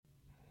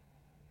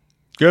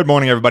Good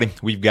morning, everybody.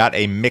 We've got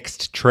a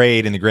mixed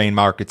trade in the grain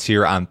markets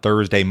here on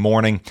Thursday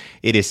morning.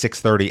 It is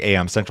 6:30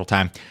 a.m. Central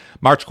Time.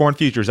 March corn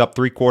futures up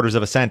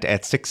 3/4 cent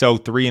at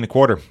 6.03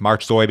 1/4.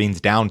 March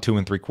soybeans down 2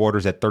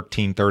 3/4 at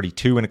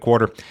 13.32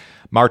 1/4.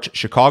 March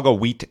Chicago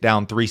wheat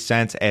down 3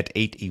 cents at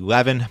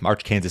 8.11.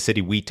 March Kansas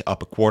City wheat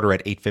up 1/4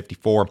 at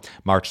 8.54.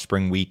 March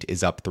spring wheat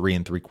is up 3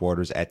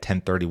 3/4 at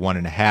 10.31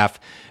 1/2.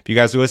 If you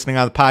guys are listening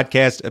on the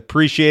podcast,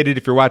 appreciate it.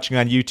 If you're watching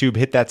on YouTube,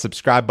 hit that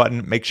subscribe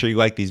button. Make sure you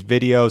like these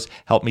videos.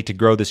 Help me to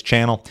grow this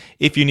channel.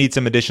 If you need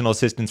some additional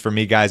assistance from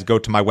me, guys, go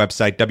to my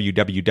website,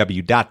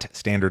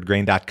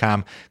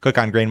 www.standardgrain.com. Click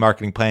on Grain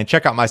Marketing Plan.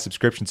 Check out my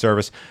subscription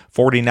service,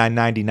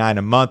 $49.99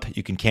 a month.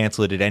 You can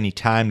cancel it at any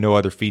time. No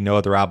other fee, no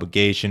other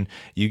obligation.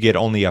 You get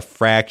only a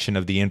fraction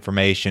of the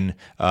information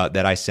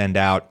that I send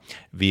out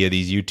via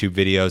these YouTube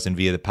videos and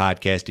via the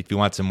podcast. If you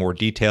want some more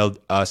detailed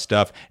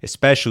stuff,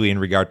 especially in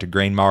regard to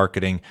grain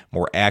marketing,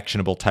 more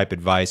actionable type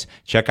advice,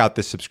 check out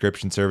this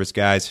subscription service,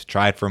 guys.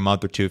 Try it for a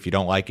month or two. If you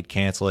don't like it,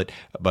 cancel it.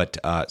 But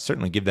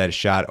certainly give that a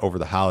shot over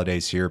the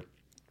holidays here.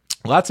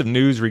 Lots of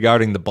news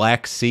regarding the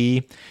Black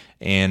Sea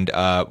and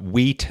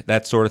wheat,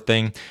 that sort of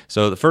thing.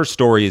 So the first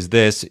story is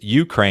this: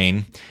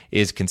 Ukraine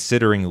is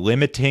considering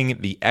limiting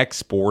the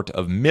export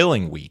of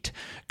milling wheat.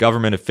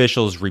 Government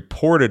officials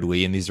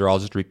reportedly, and these are all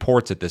just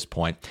reports at this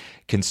point,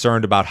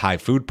 concerned about high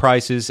food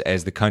prices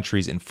as the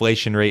country's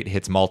inflation rate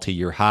hits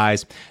multi-year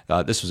highs.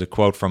 This was a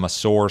quote from a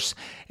source.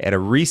 At a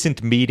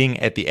recent meeting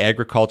at the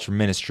Agriculture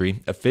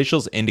Ministry,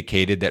 officials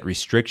indicated that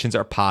restrictions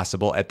are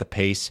possible at the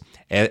pace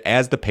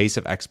as the pace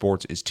of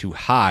exports is too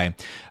high.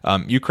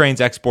 Ukraine's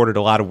exported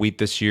a lot of wheat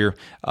this year.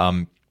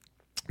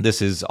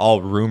 This is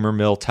all rumor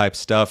mill type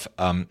stuff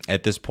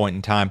at this point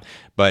in time.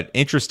 But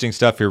interesting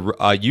stuff here.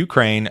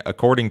 Ukraine,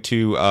 according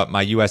to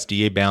my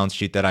USDA balance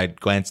sheet that I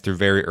glanced through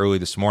very early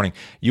this morning,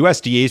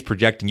 USDA is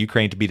projecting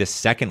Ukraine to be the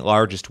second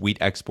largest wheat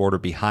exporter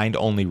behind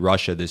only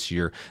Russia this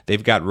year.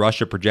 They've got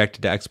Russia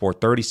projected to export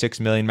 36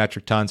 million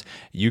metric tons,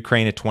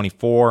 Ukraine at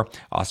 24,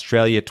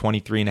 Australia at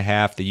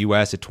 23.5, the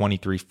US at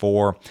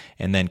 23.4,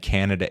 and then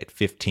Canada at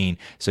 15.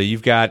 So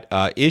you've got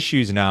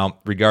issues now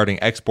regarding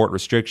export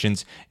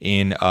restrictions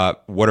in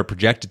what are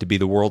projected to be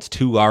the world's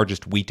two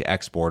largest wheat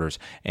exporters.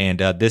 And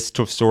this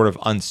sort of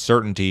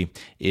uncertainty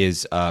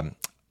is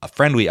a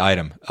friendly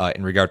item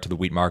in regard to the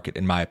wheat market,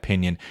 in my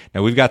opinion.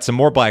 Now, we've got some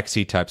more Black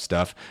Sea type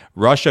stuff.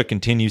 Russia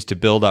continues to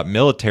build up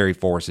military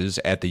forces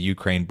at the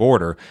Ukraine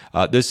border.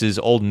 This is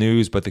old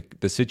news, but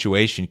the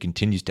situation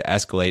continues to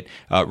escalate.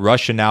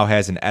 Russia now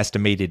has an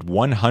estimated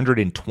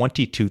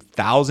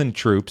 122,000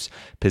 troops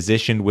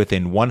positioned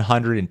within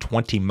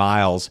 120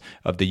 miles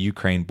of the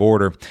Ukraine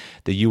border.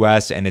 The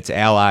U.S. and its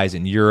allies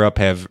in Europe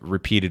have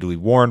repeatedly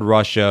warned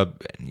Russia,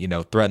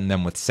 threatened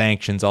them with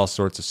sanctions, all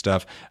sorts of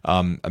stuff.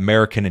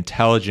 American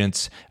intelligence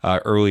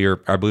earlier,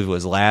 I believe it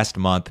was last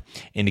month,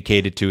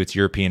 indicated to its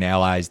European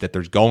allies that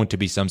there's going to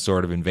be some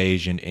sort of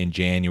invasion in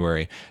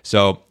January.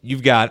 So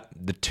you've got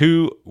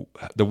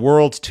the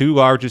world's two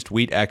largest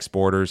wheat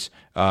exporters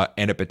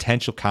and a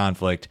potential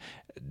conflict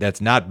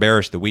that's not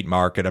bearish the wheat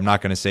market. I'm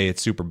not going to say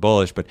it's super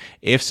bullish, but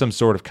if some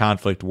sort of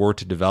conflict were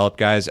to develop,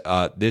 guys,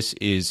 this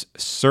is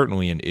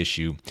certainly an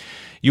issue.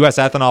 U.S.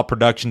 ethanol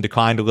production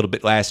declined a little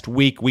bit last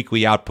week.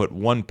 Weekly output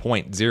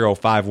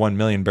 1.051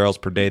 million barrels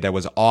per day. That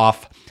was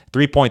off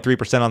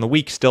 3.3% on the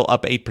week, still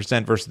up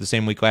 8% versus the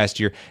same week last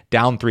year,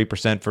 down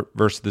 3%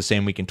 versus the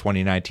same week in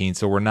 2019.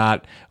 So we're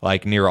not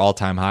like near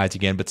all-time highs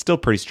again, but still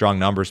pretty strong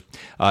numbers.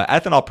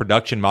 Ethanol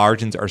production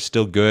margins are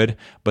still good,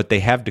 but they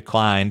have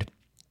declined.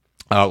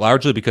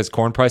 Largely because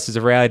corn prices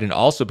have rallied and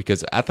also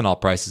because ethanol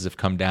prices have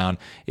come down.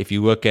 If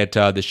you look at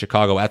the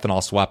Chicago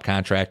ethanol swap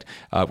contract,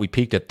 we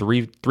peaked at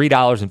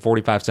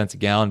 $3.45 a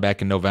gallon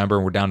back in November,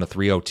 and we're down to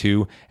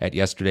 $3.02 at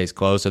yesterday's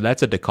close. So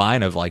that's a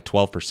decline of like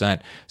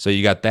 12%. So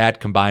you got that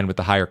combined with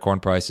the higher corn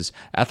prices.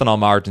 Ethanol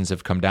margins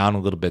have come down a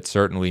little bit,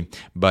 certainly,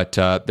 but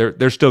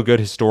they're still good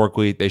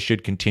historically. They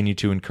should continue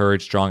to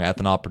encourage strong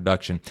ethanol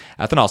production.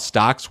 Ethanol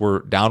stocks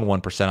were down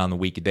 1% on the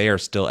week. They are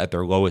still at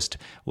their lowest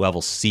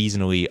level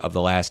seasonally of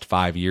the last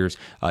 5 years,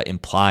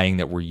 implying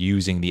that we're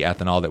using the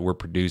ethanol that we're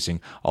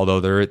producing, although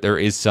there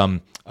is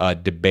some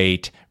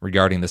debate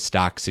regarding the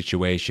stock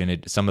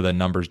situation. Some of the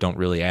numbers don't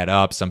really add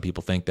up. Some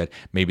people think that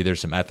maybe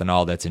there's some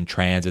ethanol that's in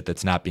transit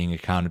that's not being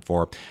accounted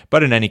for.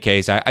 But in any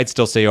case, I'd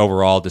still say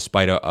overall,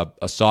 despite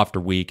a softer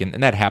week,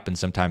 and that happens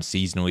sometimes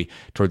seasonally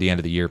toward the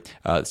end of the year,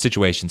 the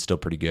situation's still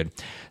pretty good.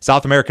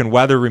 South American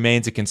weather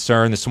remains a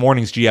concern. This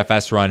morning's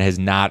GFS run has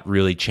not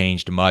really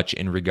changed much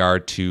in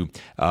regard to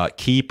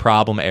key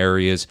problem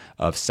areas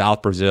of South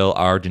Brazil,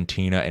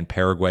 Argentina, and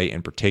Paraguay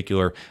in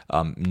particular.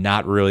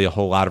 Not really a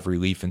whole lot of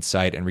relief in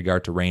sight in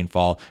regard to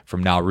rainfall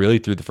from now really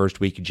through the first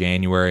week of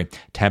January.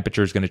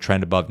 Temperature is going to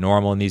trend above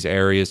normal in these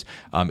areas.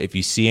 If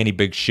you see any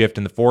big shift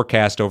in the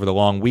forecast over the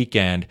long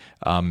weekend,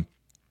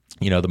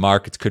 the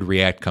markets could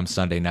react come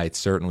Sunday night,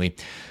 certainly.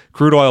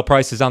 Crude oil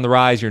prices on the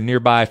rise. Your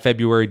nearby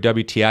February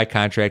WTI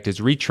contract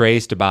has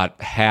retraced about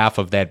half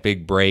of that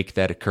big break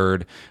that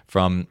occurred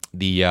from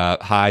the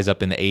highs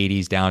up in the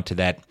 80s down to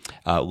that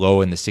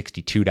low in the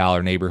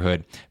 $62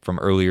 neighborhood from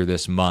earlier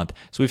this month.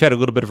 So we've had a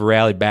little bit of a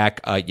rally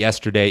back.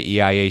 Yesterday,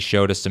 EIA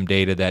showed us some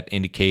data that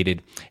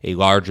indicated a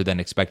larger than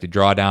expected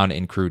drawdown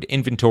in crude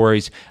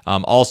inventories.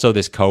 Also,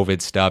 this COVID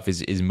stuff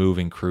is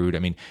moving crude. I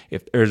mean,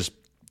 if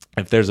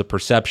there's a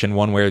perception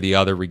one way or the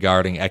other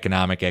regarding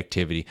economic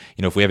activity,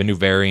 if we have a new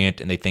variant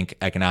and they think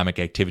economic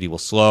activity will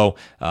slow,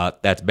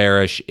 that's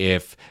bearish.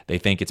 If they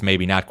think it's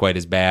maybe not quite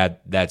as bad,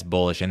 that's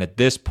bullish. And at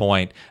this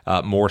point,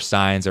 more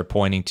signs are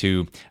pointing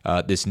to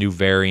this new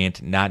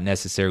variant not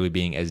necessarily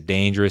being as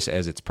dangerous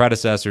as its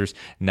predecessors,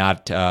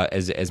 not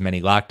as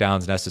many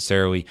lockdowns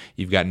necessarily.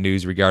 You've got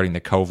news regarding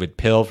the COVID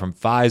pill from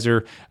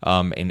Pfizer,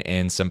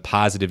 and some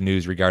positive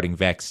news regarding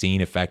vaccine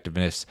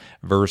effectiveness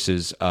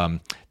versus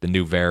the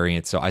new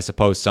variant. So I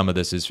suppose some of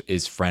this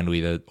is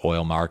friendly to the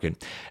oil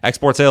market.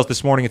 Export sales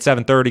this morning at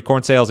 7:30.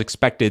 Corn sales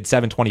expected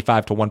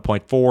 725 to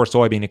 1.4.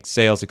 Soybean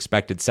sales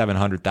expected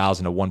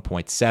 700,000 to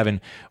 1.7.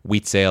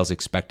 Wheat sales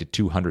expected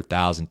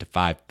 200,000 to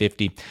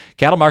 550.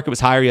 Cattle market was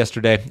higher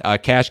yesterday.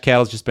 Cash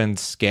cattle has just been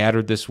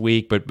scattered this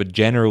week, but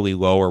generally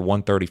lower.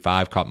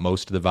 135 caught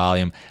most of the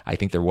volume. I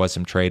think there was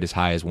some trade as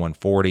high as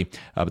 140,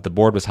 but the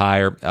board was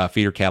higher.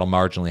 Feeder cattle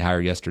marginally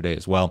higher yesterday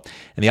as well.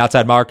 In the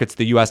outside markets,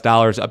 the U.S.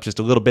 dollar is up just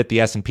a little bit.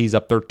 The S&P's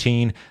up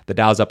 13. The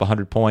Dow's up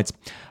 100 points.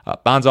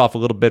 Bonds off a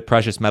little bit.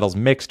 Precious metals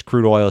mixed.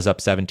 Crude oil is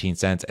up 17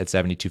 cents at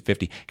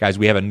 $72.50. Guys,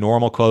 we have a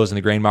normal close in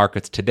the grain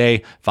markets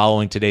today.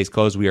 Following today's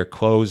close, we are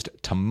closed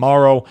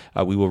tomorrow.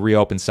 We will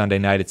reopen Sunday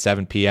night at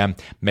 7 p.m.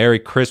 Merry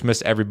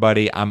Christmas,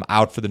 everybody. I'm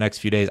out for the next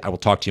few days. I will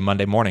talk to you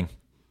Monday morning.